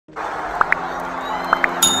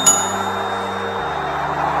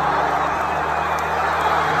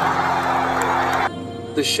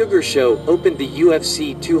The Sugar Show opened the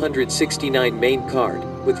UFC 269 main card,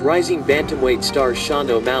 with rising bantamweight star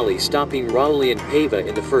Sean O'Malley stopping Raulian Paiva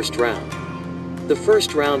in the first round. The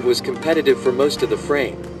first round was competitive for most of the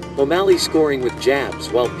frame, O'Malley scoring with jabs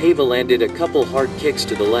while Paiva landed a couple hard kicks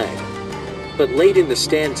to the leg. But late in the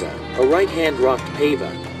stanza, a right hand rocked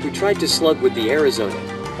Paiva, who tried to slug with the Arizonan,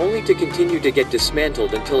 only to continue to get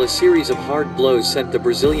dismantled until a series of hard blows sent the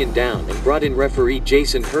Brazilian down and brought in referee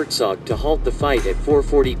Jason Herzog to halt the fight at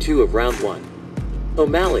 4:42 of round 1.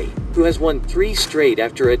 O'Malley, who has won 3 straight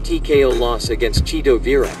after a TKO loss against Chito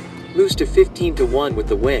Vera, moves to 15-1 with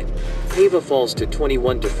the win. Paiva falls to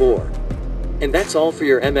 21-4. And that's all for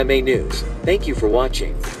your MMA news. Thank you for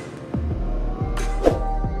watching.